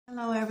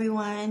Hello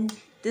everyone,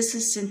 this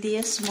is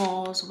Cynthia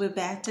Smalls with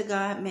Back to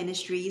God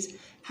Ministries.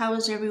 How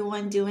is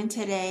everyone doing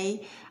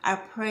today? I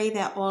pray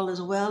that all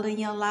is well in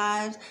your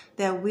lives,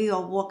 that we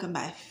are walking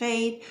by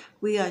faith,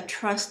 we are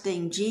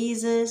trusting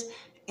Jesus,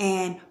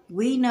 and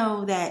we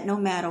know that no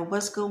matter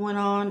what's going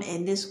on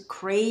in this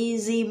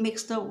crazy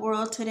mixed up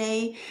world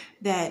today,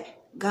 that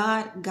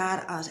God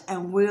got us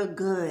and we're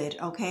good,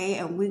 okay?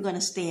 And we're going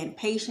to stand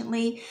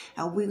patiently,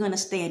 and we're going to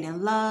stand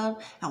in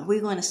love, and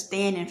we're going to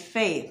stand in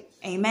faith.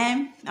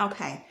 Amen?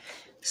 Okay.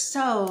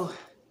 So,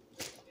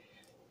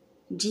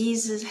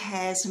 Jesus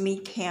has me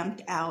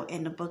camped out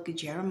in the book of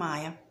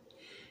Jeremiah.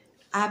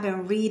 I've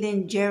been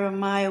reading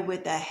Jeremiah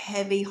with a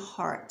heavy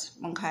heart,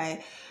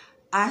 okay?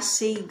 I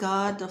see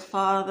God the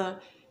Father.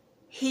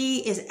 He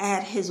is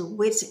at his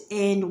wit's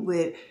end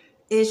with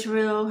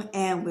Israel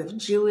and with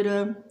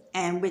Judah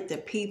and with the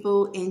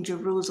people in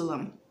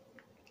Jerusalem.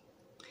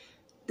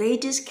 They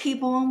just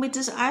keep on with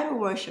this idol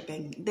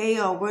worshiping. They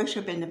are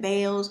worshiping the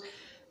Baals.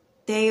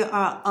 They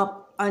are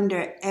up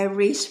under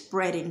every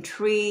spreading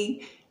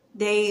tree.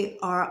 They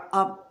are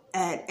up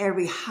at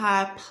every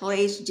high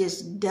place,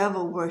 just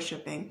devil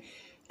worshiping.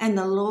 And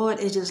the Lord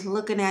is just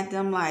looking at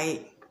them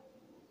like,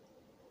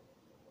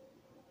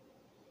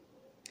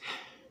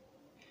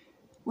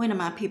 when are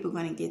my people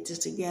going to get this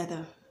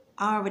together?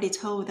 I already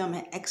told them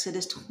in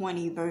Exodus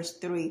 20, verse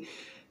 3,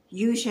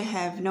 you shall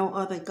have no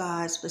other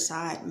gods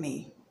beside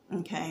me.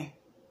 Okay.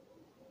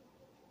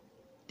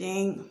 They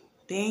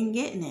ain't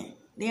getting it.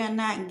 They are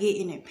not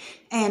getting it.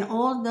 And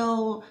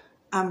although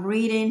I'm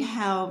reading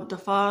how the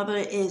Father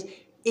is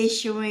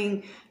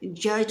issuing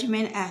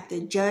judgment after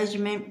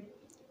judgment,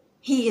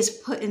 he is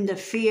putting the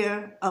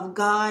fear of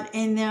God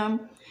in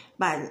them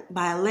by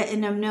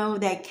letting them know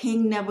that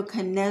King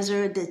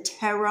Nebuchadnezzar, the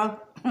terror,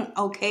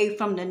 okay,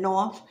 from the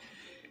north,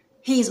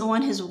 he's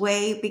on his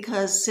way,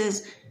 because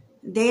since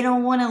they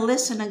don't want to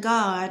listen to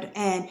God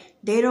and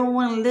they don't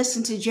want to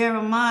listen to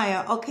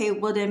Jeremiah, okay,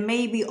 well then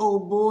maybe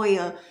old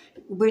boy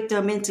whip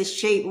them into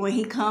shape when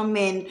he come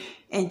in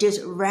and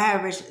just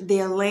ravish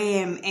their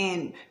land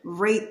and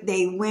rape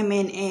their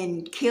women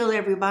and kill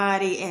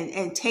everybody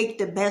and take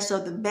the best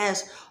of the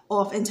best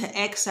off into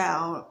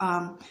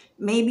exile.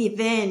 Maybe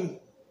then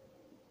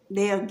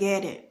they'll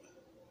get it.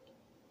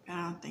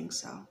 I don't think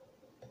so.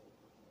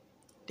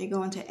 They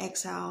go into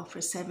exile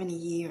for 70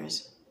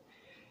 years.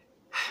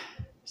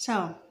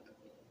 So,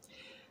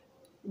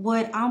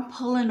 what I'm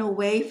pulling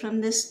away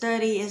from this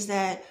study is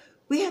that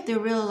we have to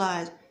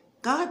realize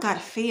God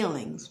got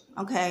feelings,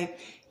 okay?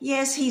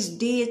 Yes, he's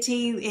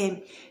deity,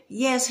 and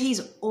yes, he's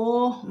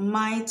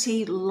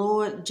Almighty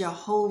Lord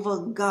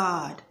Jehovah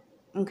God,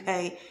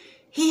 okay?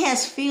 He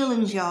has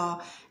feelings,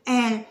 y'all,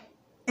 and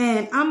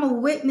I'm a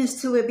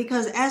witness to it,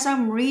 because as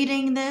I'm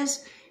reading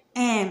this,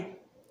 and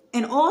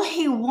all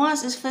he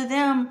wants is for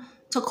them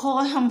to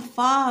call him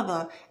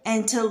Father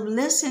and to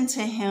listen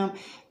to him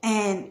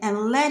and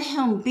let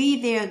him be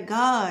their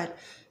God,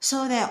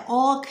 so that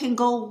all can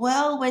go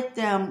well with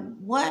them.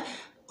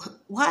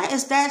 Why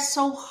is that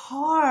so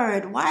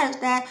hard? Why is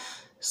that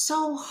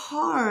so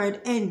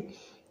hard? And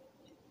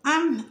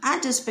I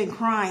just been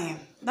crying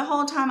the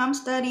whole time I'm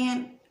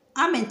studying.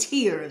 I'm in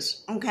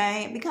tears,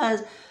 okay?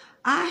 Because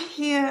I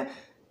hear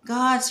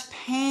God's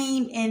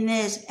pain in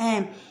this,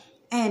 and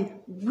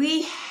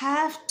we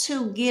have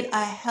to get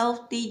a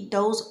healthy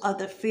dose of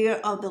the fear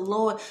of the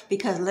Lord,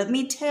 because let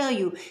me tell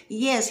you,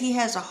 yes, he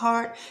has a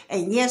heart,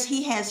 and yes,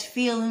 he has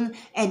feelings,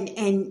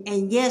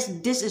 and yes,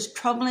 this is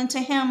troubling to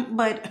him,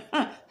 but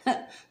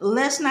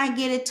let's not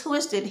get it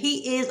twisted.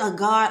 He is a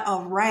God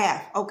of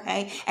wrath,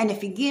 okay? And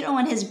if you get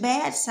on his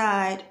bad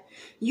side,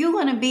 you're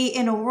going to be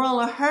in a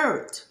world of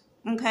hurt,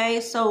 okay?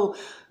 So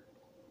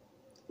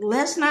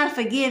let's not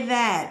forget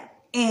that.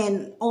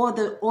 And all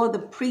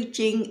the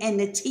preaching and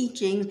the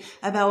teaching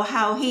about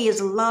how he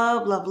is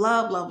love, love,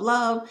 love, love,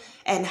 love,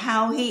 and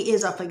how he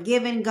is a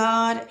forgiving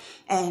God,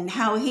 and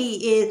how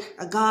he is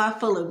a God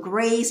full of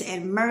grace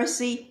and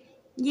mercy.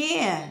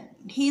 Yeah,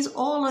 he's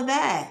all of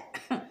that.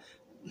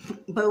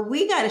 But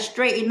we got to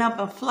straighten up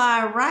and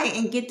fly right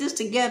and get this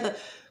together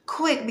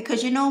quick,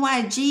 because you know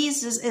why?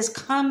 Jesus is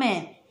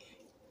coming.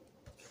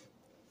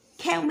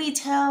 Can't we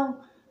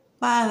tell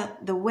by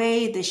the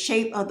way the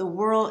shape of the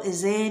world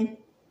is in?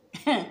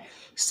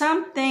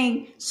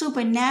 Something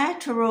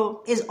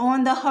supernatural is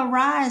on the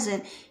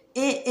horizon.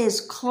 It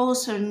is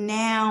closer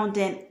now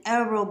than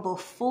ever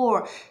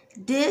before.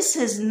 This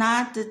is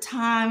not the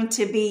time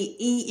to be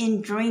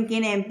eating,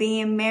 drinking, and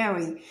being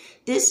merry.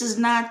 This is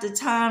not the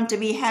time to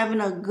be having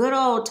a good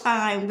old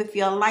time with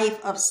your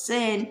life of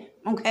sin,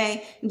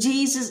 okay?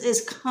 Jesus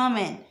is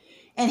coming,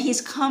 and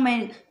he's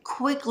coming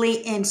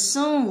quickly and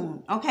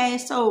soon, okay?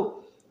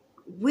 So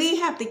we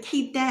have to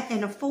keep that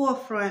in the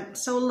forefront.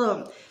 So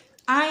look,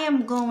 I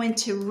am going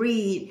to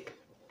read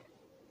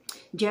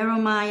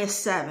Jeremiah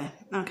 7,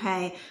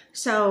 okay?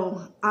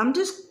 So I'm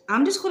just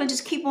going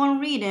to keep on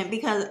reading,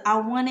 because I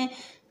wanted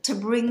to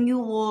bring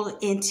you all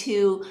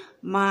into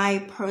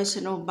my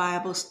personal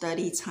Bible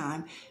study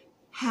time.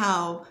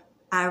 How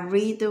I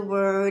read the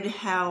word,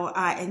 how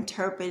I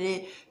interpret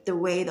it, the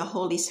way the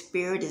Holy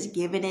Spirit is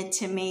giving it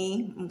to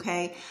me,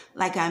 okay?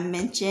 Like I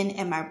mentioned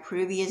in my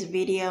previous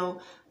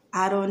video,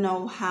 I don't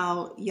know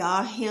how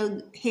y'all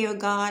hear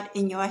God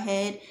in your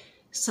head.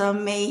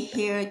 Some may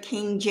hear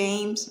King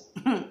James.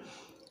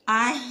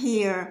 I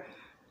hear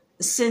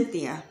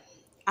Cynthia.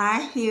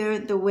 I hear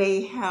the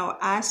way how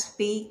I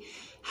speak,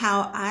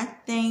 how I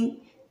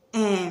think.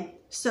 And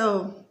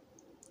so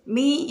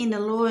me and the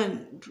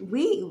Lord,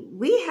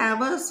 we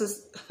have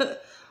us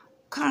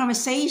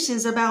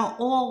conversations about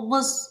all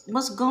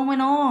what's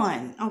going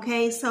on.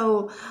 Okay,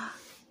 so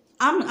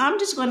I'm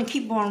just going to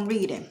keep on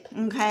reading.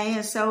 Okay,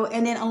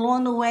 and then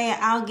along the way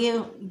I'll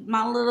give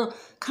my little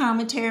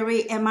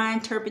commentary and my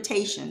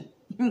interpretation.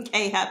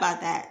 Okay, how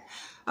about that?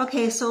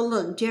 Okay, so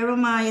look,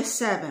 Jeremiah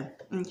 7.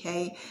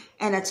 Okay,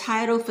 and the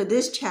title for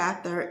this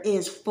chapter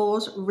is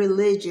False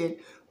Religion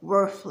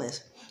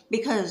Worthless,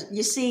 because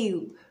you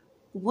see,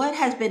 what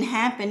has been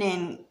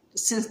happening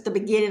since the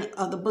beginning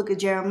of the book of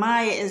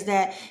Jeremiah is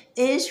that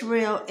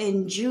Israel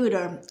and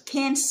Judah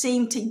can't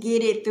seem to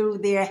get it through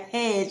their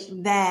heads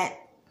that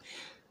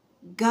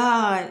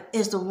God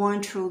is the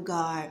one true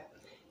God.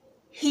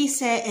 He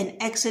said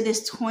in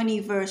Exodus 20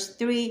 verse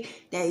 3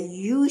 that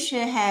you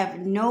should have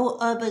no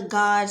other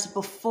gods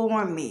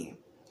before me.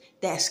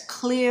 That's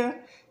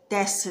clear,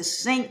 that's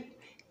succinct,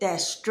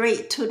 that's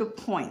straight to the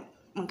point,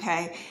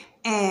 okay?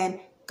 And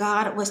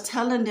God was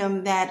telling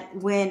them that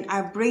when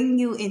I bring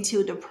you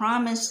into the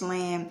promised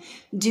land,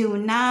 do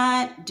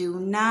not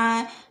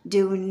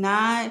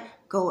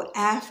go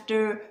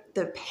after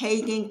the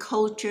pagan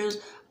cultures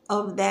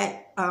of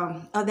that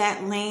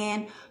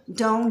land.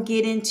 Don't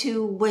get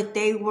into what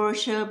they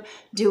worship.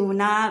 Do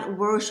not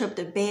worship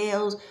the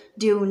Baals.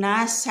 Do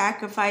not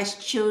sacrifice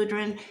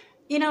children.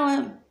 You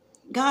know,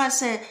 God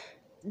said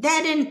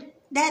that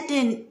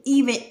didn't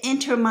even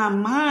enter my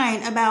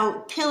mind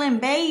about killing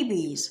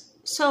babies.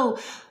 So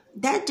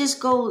that just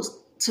goes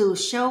to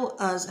show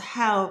us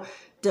how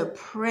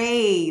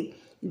depraved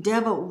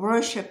devil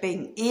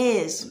worshiping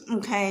is.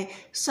 Okay,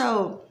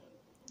 so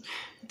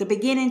the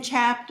beginning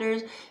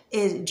chapters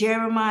is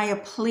Jeremiah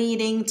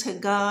pleading to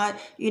God,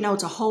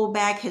 to hold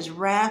back his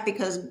wrath,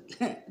 because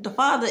the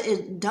Father is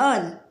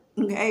done.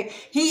 Okay,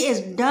 he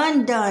is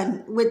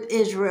done with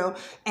Israel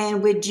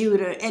and with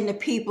Judah and the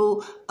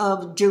people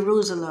of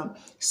Jerusalem.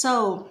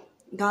 So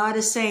God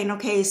is saying,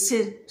 okay,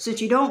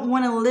 since you don't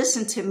want to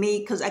listen to me,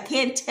 because I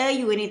can't tell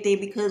you anything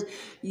because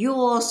you're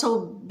all so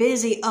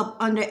busy up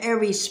under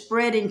every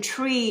spreading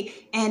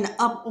tree and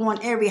up on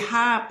every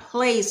high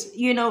place,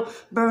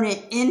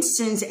 burning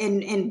incense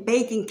and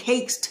baking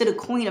cakes to the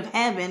Queen of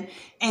Heaven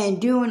and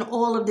doing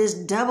all of this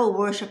devil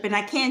worship, and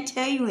I can't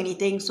tell you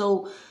anything.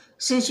 So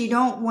since you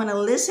don't want to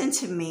listen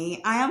to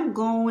me, I am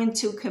going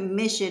to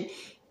commission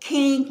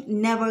King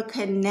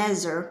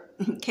Nebuchadnezzar,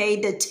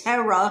 okay, the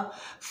terror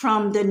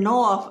from the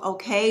north,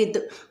 okay,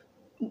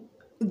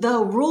 the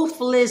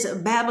ruthless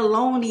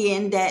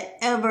Babylonian that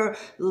ever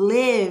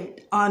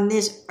lived on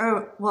this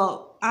earth.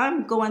 Well,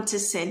 I'm going to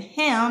send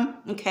him,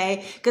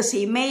 okay, because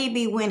he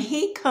maybe when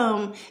he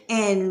come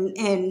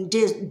and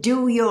just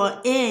do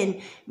your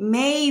end,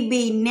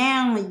 maybe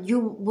now you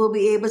will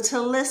be able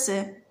to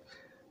listen.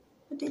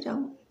 But they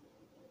don't.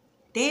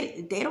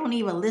 They don't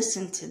even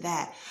listen to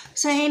that.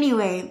 So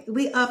anyway,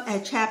 we up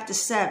at chapter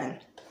 7.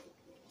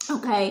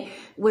 Okay,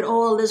 with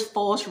all this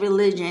false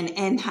religion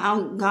and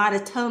how God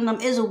is telling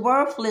them is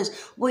worthless.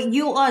 What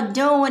you are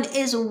doing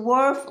is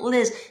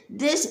worthless.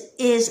 This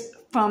is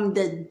from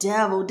the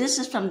devil. This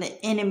is from the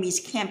enemy's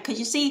camp. Because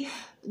you see,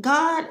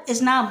 God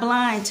is not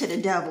blind to the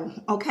devil.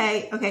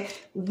 Okay.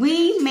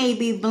 We may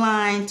be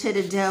blind to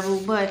the devil,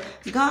 but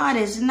God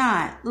is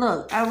not.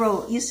 Look, I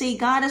wrote, you see,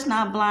 God is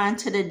not blind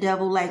to the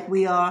devil like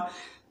we are.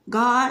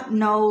 God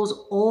knows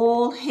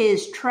all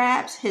his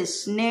traps,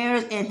 his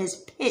snares, and his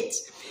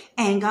pits.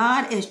 And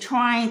God is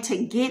trying to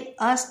get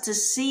us to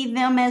see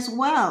them as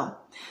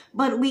well.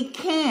 But we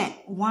can't.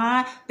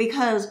 Why?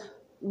 Because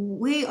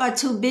we are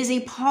too busy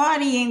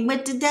partying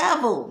with the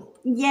devil.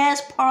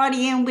 Yes,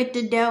 partying with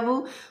the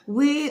devil.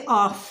 We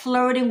are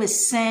flirting with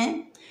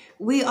sin.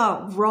 We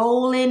are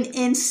rolling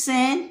in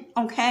sin.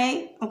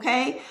 Okay.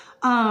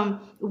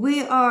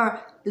 We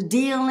are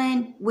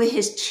dealing with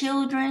his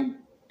children.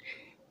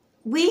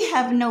 We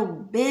have no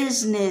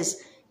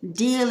business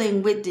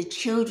dealing with the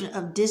children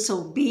of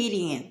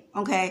disobedience.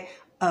 Okay,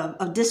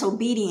 of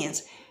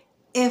disobedience.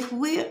 If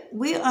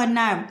we are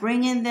not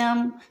bringing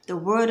them the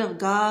word of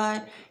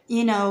God,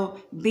 being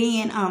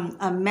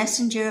a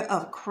messenger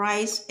of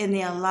Christ in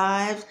their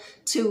lives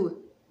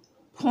to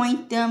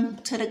point them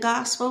to the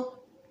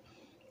gospel.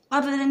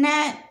 Other than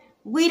that,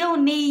 we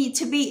don't need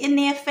to be in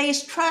their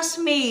face. Trust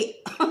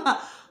me.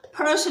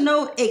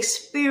 Personal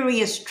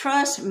experience.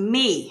 Trust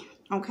me.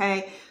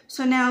 Okay.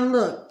 So now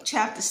look,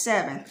 chapter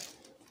 7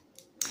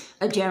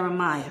 of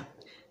Jeremiah.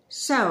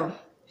 So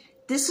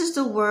this is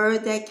the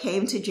word that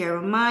came to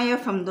Jeremiah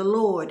from the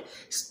Lord.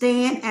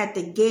 Stand at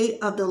the gate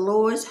of the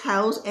Lord's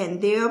house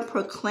and there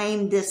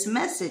proclaim this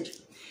message.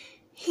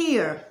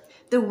 Hear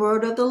the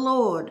word of the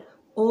Lord.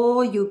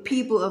 all you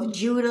people of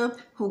Judah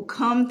who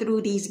come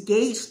through these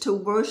gates to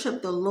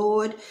worship the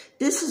Lord,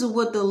 this is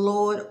what the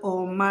Lord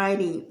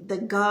Almighty, the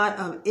God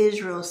of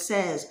Israel,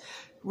 says.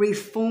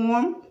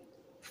 Reform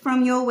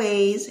from your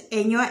ways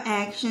and your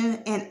actions,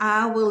 and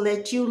I will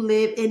let you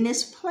live in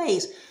this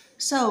place.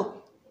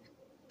 So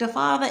the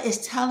Father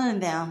is telling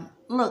them,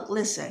 look,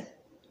 listen,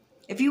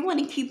 if you want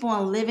to keep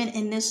on living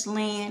in this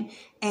land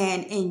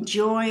and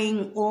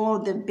enjoying all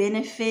the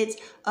benefits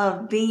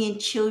of being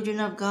children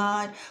of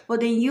God, well,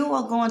 then you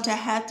are going to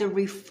have to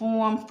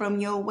reform from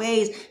your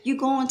ways. You're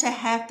going to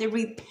have to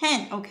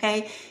repent,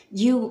 okay?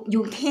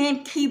 You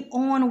can't keep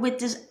on with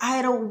this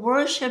idol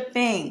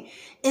worshiping.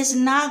 It's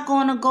not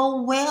going to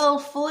go well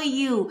for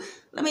you.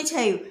 Let me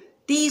tell you,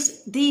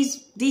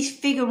 these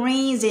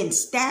figurines and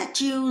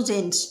statues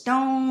and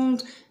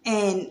stones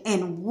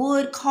and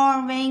wood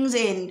carvings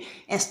and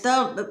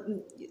stuff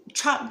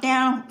chopped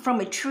down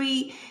from a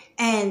tree,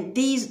 and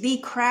these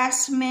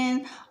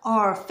craftsmen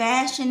are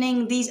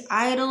fashioning these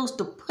idols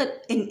to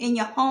put in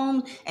your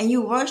home, and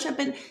you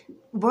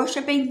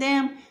worshiping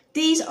them.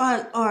 These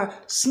are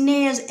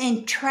snares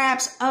and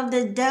traps of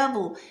the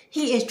devil.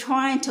 He is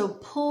trying to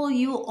pull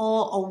you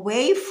all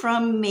away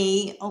from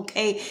me,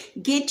 okay?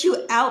 Get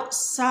you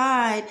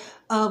outside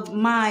of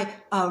my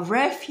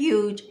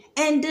refuge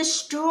and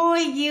destroy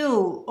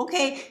you,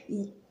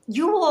 okay?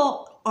 You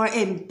all are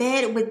in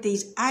bed with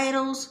these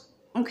idols,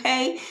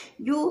 okay?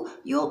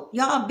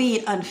 Y'all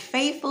being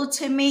unfaithful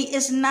to me.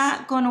 It's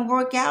not going to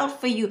work out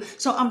for you.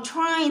 So I'm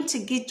trying to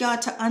get y'all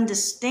to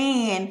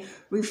understand,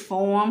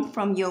 reform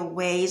from your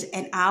ways,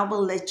 and I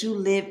will let you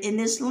live in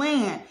this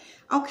land.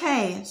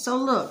 Okay, so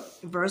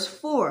look, verse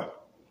 4.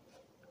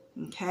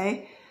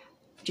 Okay,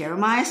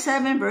 Jeremiah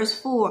 7 verse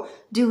 4.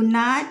 Do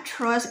not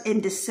trust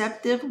in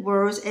deceptive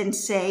words and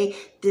say,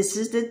 this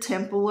is the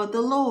temple of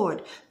the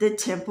Lord, the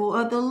temple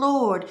of the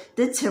Lord,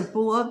 the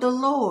temple of the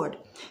Lord.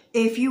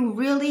 If you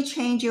really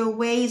change your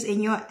ways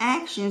and your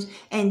actions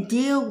and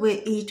deal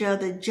with each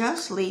other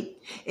justly,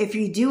 if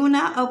you do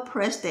not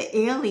oppress the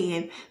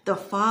alien, the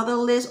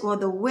fatherless, or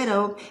the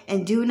widow,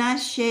 and do not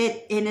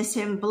shed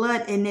innocent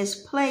blood in this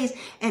place,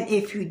 and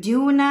if you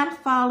do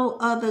not follow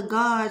other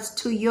gods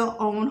to your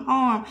own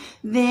harm,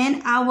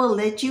 then I will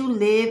let you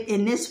live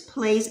in this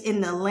place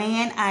in the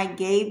land I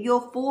gave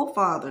your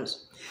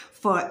forefathers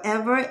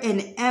forever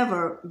and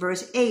ever.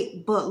 Verse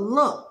 8, but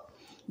look,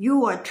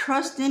 you are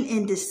trusting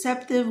in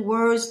deceptive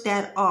words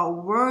that are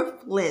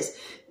worthless.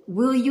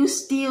 Will you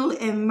steal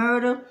and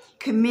murder,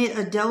 commit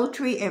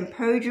adultery and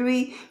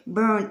perjury,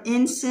 burn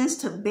incense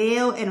to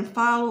Baal, and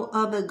follow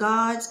other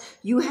gods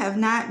you have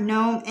not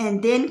known,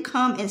 and then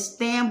come and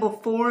stand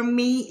before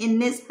me in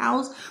this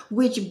house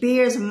which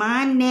bears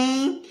my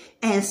name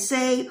and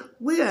say,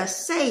 we are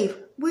safe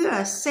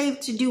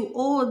to do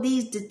all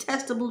these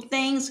detestable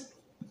things?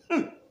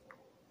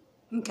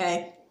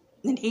 Okay.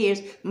 And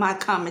here's my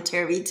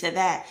commentary to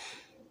that.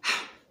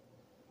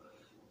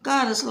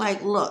 God is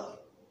like,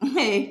 look,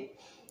 hey,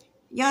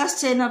 y'all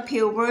sitting up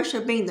here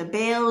worshiping the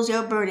Baals,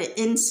 y'all burning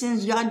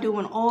incense, y'all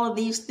doing all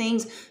these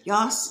things.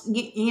 Y'all,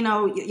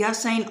 y'all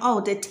saying, oh,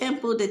 the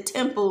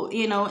temple,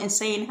 and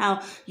saying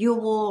how you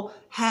will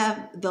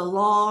have the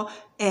law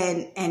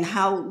and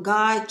how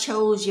God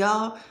chose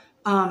y'all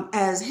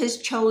as his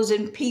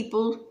chosen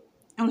people,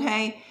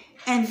 okay?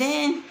 And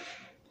then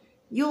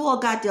you all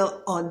got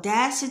the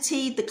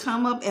audacity to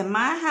come up in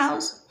my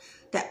house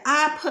that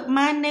I put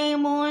my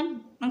name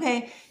on,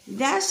 okay?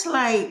 That's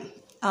like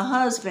a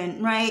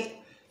husband, right?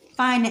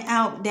 Finding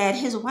out that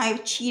his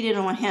wife cheated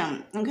on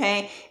him,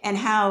 okay? And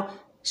how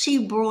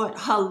she brought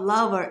her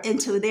lover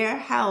into their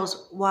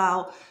house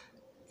while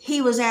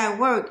he was at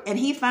work, and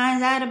he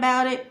finds out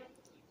about it,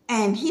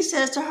 and he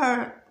says to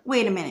her,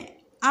 wait a minute,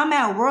 I'm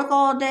at work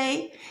all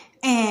day,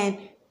 and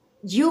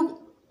you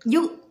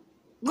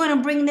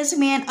gonna bring this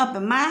man up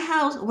in my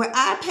house where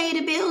I pay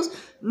the bills?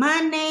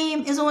 My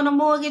name is on the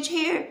mortgage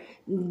here.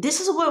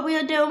 This is what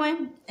we're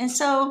doing. And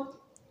so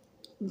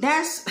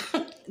that's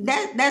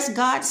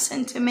God's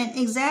sentiment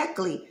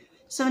exactly.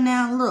 So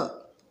now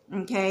look,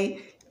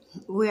 okay,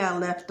 where I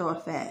left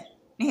off at.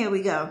 Here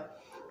we go.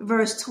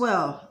 Verse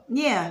 12.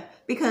 Yeah,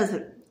 because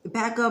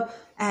back up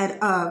at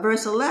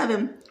verse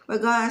 11, where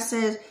God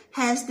says,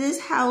 has this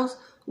house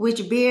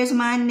which bears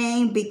my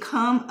name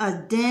become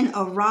a den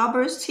of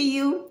robbers to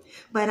you?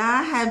 But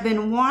I have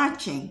been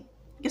watching.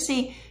 You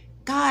see,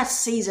 God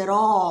sees it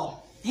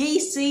all.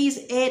 He sees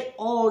it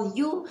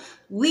all.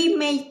 We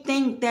may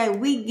think that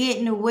we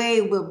getting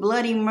away with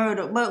bloody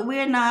murder, but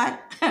we're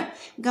not.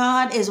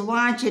 God is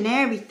watching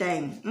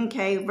everything.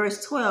 Okay,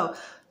 verse 12.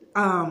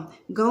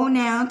 Go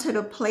now to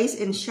the place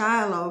in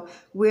Shiloh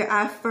where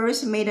I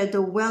first made a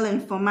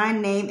dwelling for my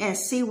name, and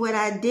see what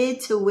I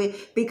did to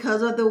it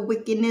because of the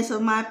wickedness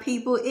of my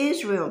people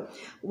Israel.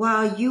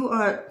 While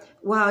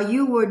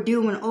you were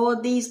doing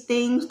all these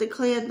things,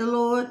 declared the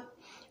Lord,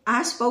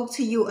 I spoke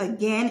to you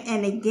again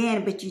and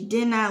again, but you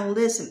did not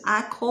listen.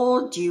 I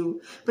called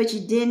you, but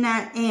you did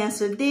not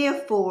answer.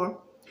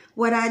 Therefore,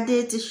 what I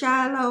did to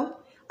Shiloh,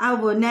 I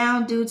will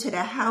now do to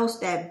the house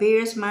that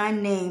bears my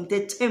name,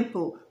 the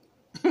temple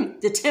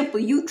the temple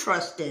you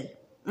trust in.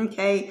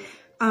 Okay.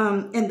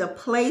 In the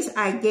place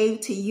I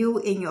gave to you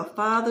in your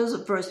fathers,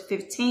 verse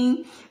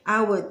 15,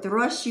 I would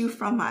thrust you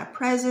from my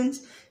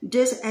presence,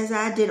 just as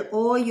I did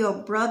all your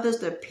brothers,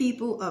 the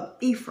people of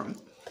Ephraim.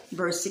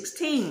 Verse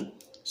 16.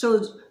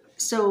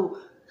 So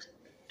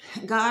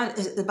God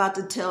is about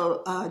to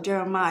tell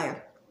Jeremiah,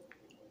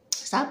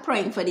 stop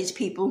praying for these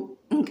people,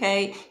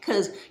 okay?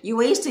 Because you're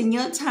wasting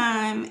your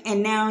time,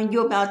 and now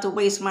you're about to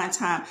waste my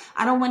time.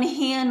 I don't want to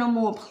hear no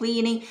more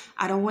pleading.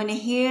 I don't want to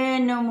hear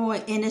no more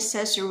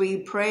intercessory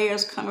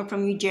prayers coming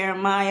from you,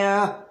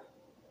 Jeremiah,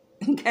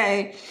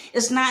 okay?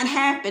 It's not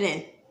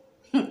happening.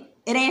 It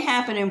ain't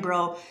happening,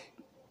 bro.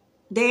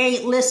 They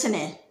ain't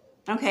listening,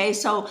 okay?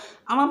 So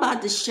I'm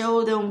about to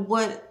show them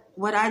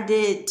what I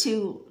did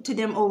to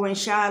them over in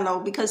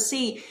Shiloh, because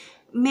see,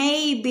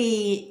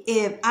 maybe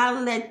if I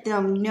let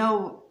them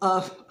know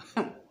of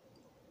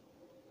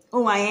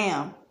who I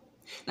am.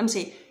 Let me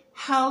see,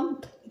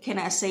 how can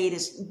I say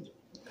this?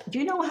 Do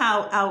you know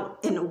how out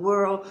in the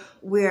world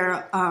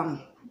where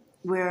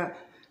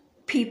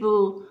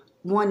people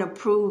want to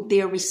prove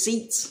their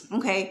receipts?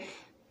 Okay,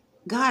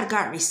 God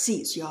got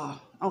receipts,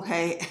 y'all.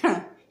 Okay.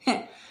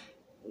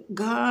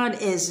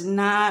 God is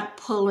not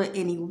pulling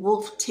any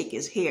wolf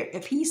tickets here.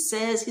 If he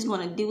says he's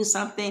going to do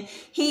something,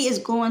 he is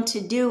going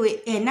to do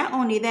it. And not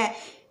only that,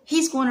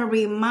 he's going to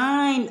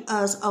remind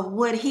us of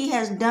what he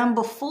has done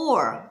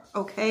before.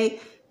 Okay.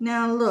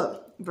 Now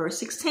look, verse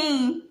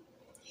 16.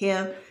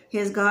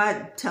 Here's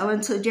God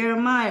telling to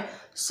Jeremiah,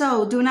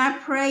 so do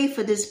not pray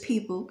for this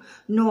people,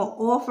 nor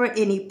offer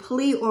any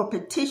plea or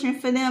petition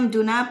for them.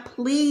 Do not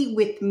plead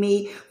with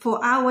me,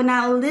 for I will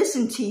not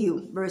listen to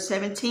you. Verse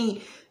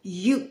 17.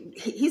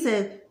 He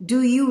said,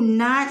 do you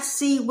not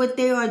see what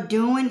they are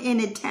doing in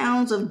the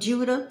towns of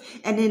Judah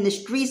and in the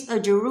streets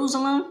of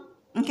Jerusalem?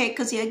 Okay,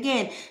 because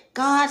again,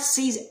 God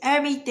sees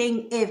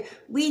everything. If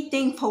we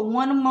think for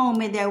one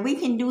moment that we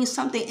can do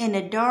something in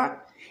the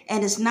dark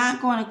and it's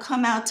not going to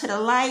come out to the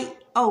light,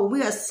 oh,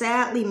 we are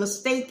sadly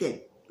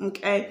mistaken.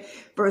 Okay,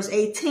 verse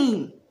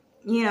 18,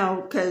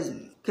 because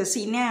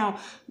see now,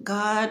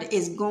 God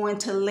is going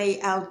to lay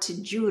out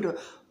to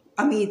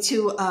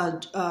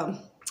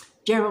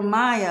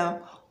Jeremiah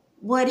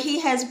what he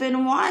has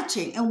been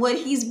watching and what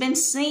he's been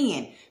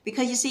seeing.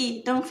 Because you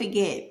see, don't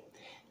forget,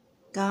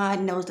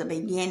 God knows the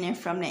beginning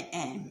from the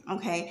end,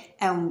 okay?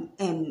 And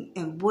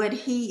what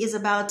he is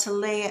about to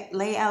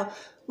lay out,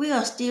 we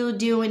are still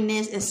doing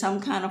this in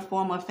some kind of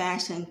form or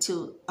fashion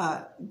to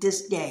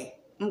this day.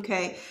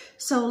 Okay,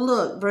 so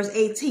look, verse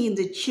 18,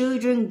 the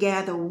children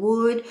gather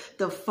wood,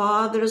 the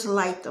fathers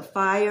light the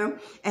fire,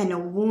 and the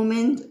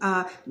women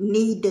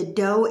knead the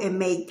dough and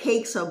make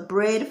cakes of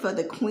bread for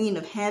the queen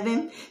of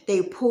heaven.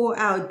 They pour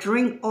out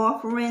drink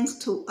offerings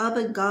to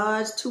other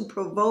gods to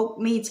provoke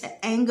me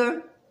to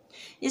anger.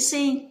 You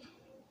see,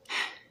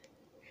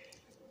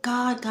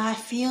 God got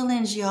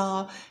feelings,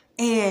 y'all,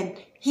 and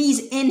he's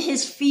in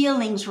his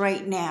feelings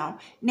right now.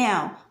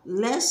 Now,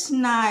 let's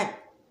not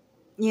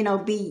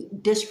be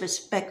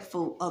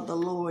disrespectful of the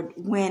Lord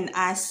when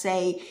I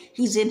say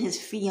he's in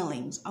his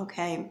feelings,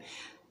 okay?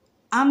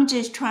 I'm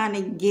just trying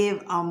to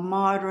give a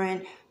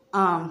modern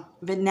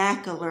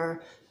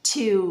vernacular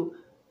to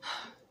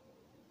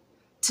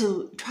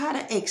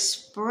try to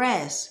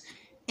express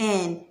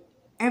in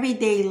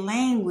everyday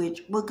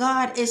language what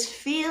God is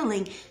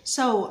feeling.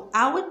 So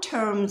our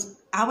term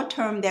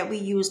that we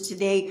use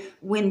today,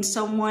 when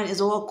someone is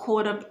all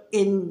caught up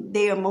in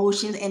their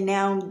emotions and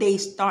now they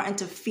starting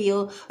to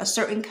feel a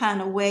certain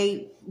kind of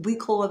way, we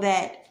call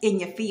that in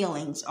your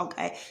feelings,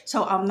 okay?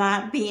 So I'm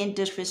not being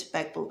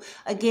disrespectful.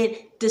 Again,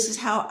 this is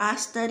how I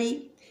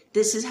study.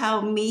 This is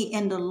how me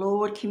and the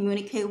Lord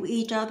communicate with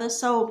each other.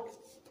 So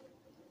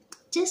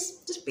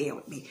just bear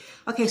with me.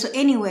 Okay, so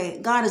anyway,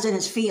 God is in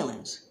his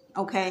feelings,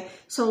 okay?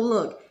 So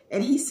look,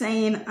 and he's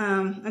saying,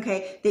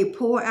 okay, they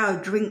pour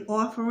out drink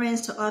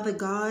offerings to other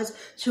gods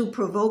to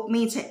provoke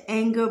me to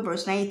anger.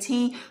 Verse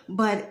 19,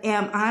 but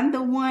am I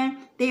the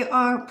one they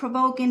are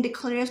provoking,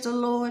 declares the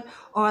Lord?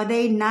 Are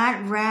they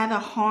not rather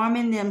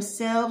harming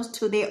themselves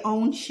to their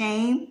own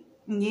shame?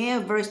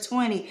 Yeah, verse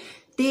 20.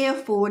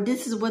 Therefore,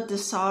 this is what the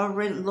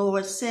sovereign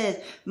Lord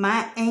says.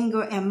 My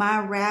anger and my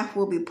wrath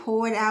will be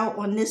poured out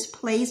on this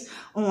place,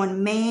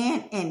 on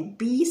man and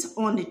beast,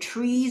 on the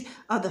trees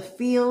of the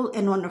field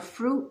and on the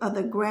fruit of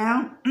the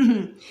ground.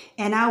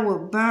 And I will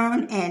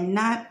burn and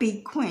not be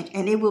quenched.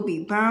 And it will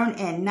be burned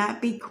and not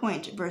be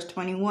quenched. Verse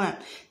 21.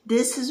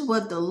 This is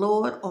what the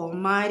Lord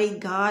Almighty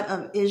God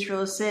of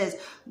Israel says.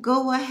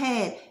 Go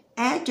ahead.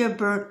 Add your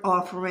burnt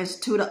offerings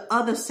to the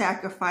other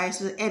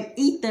sacrifices and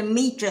eat the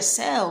meat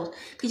yourselves.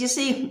 Because you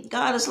see,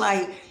 God is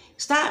like,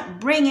 stop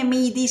bringing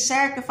me these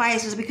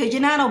sacrifices because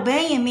you're not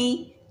obeying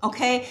me.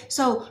 Okay,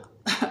 so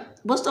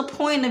what's the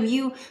point of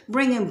you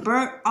bringing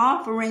burnt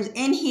offerings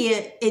in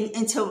here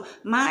into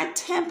my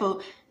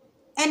temple?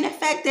 And the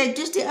fact that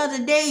just the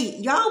other day,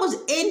 y'all was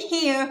in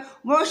here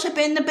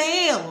worshiping the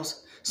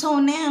Baals. So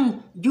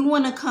now you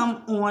want to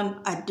come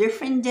on a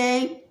different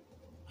day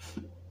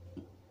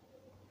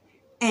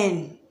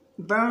and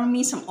burn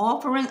me some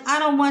offerings. I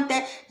don't want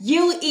that.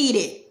 You eat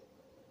it.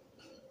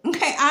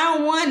 Okay, I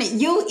don't want it.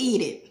 You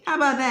eat it. How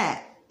about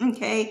that?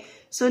 Okay,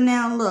 so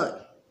now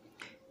look.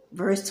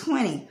 Verse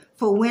 20.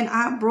 For when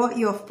I brought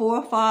your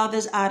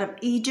forefathers out of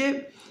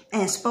Egypt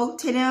and spoke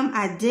to them,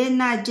 I did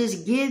not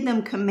just give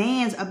them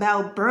commands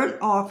about burnt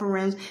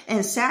offerings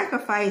and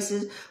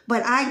sacrifices,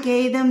 but I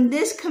gave them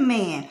this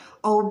command: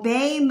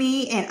 obey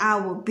me, and I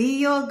will be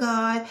your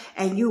God,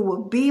 and you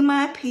will be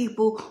my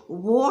people.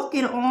 Walk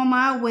in all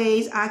my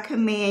ways I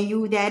command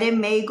you, that it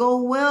may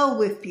go well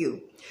with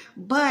you.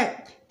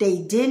 But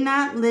they did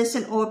not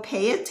listen or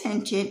pay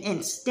attention.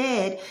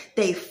 Instead,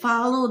 they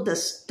followed the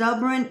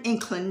stubborn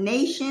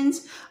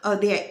inclinations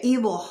of their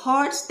evil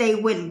hearts. They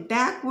went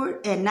backward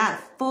and not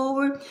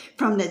forward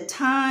from the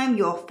time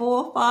your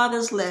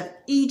forefathers left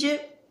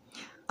Egypt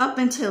up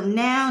until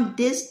now,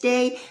 this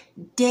day,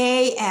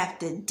 day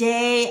after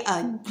day,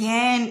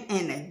 again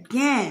and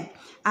again.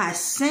 I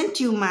sent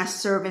you my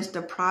servants,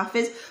 the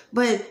prophets,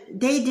 but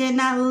they did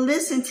not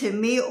listen to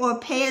me or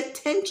pay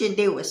attention.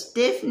 They were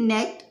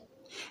stiff-necked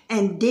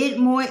and did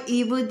more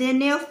evil than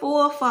their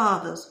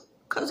forefathers.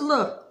 Because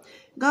look,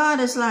 God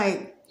is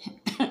like,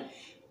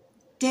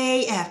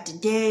 day after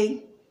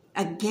day,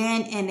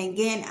 again and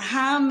again,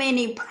 how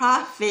many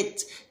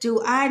prophets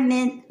do I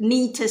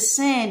need to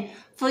send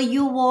for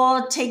you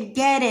all to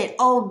get it?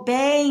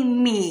 Obey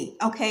me.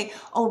 Okay,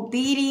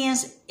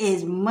 obedience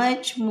is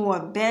much more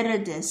better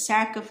than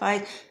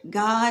sacrifice.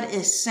 God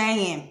is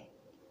saying,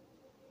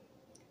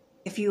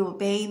 if you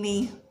obey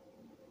me,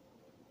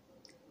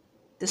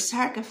 the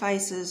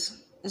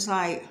sacrifices is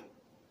like,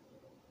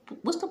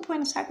 what's the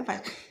point of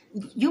sacrifice?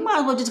 You might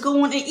as well just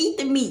go on and eat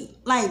the meat.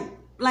 Like,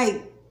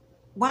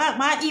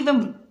 why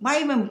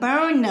even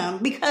burn them?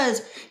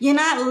 Because you're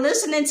not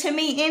listening to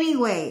me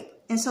anyway.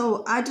 And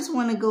so I just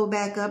want to go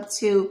back up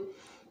to,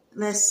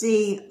 let's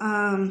see,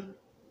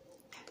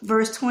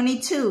 verse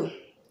 22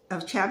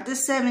 of chapter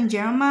 7,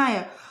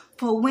 Jeremiah.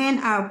 For when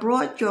I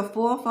brought your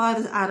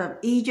forefathers out of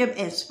Egypt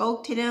and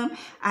spoke to them,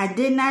 I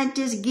did not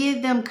just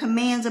give them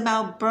commands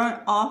about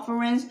burnt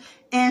offerings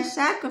and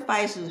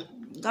sacrifices.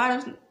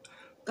 God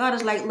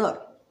is like,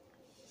 look,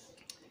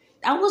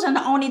 that wasn't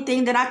the only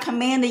thing that I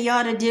commanded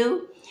y'all to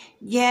do.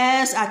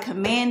 Yes, I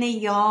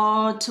commanded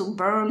y'all to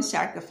burn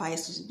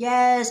sacrifices.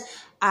 Yes,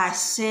 I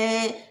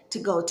said to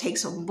go take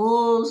some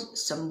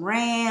bulls, some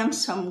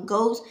rams, some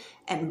goats,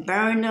 and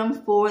burn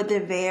them for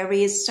the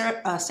various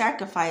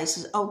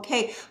sacrifices.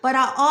 Okay, but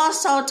I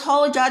also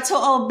told y'all to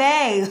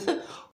obey.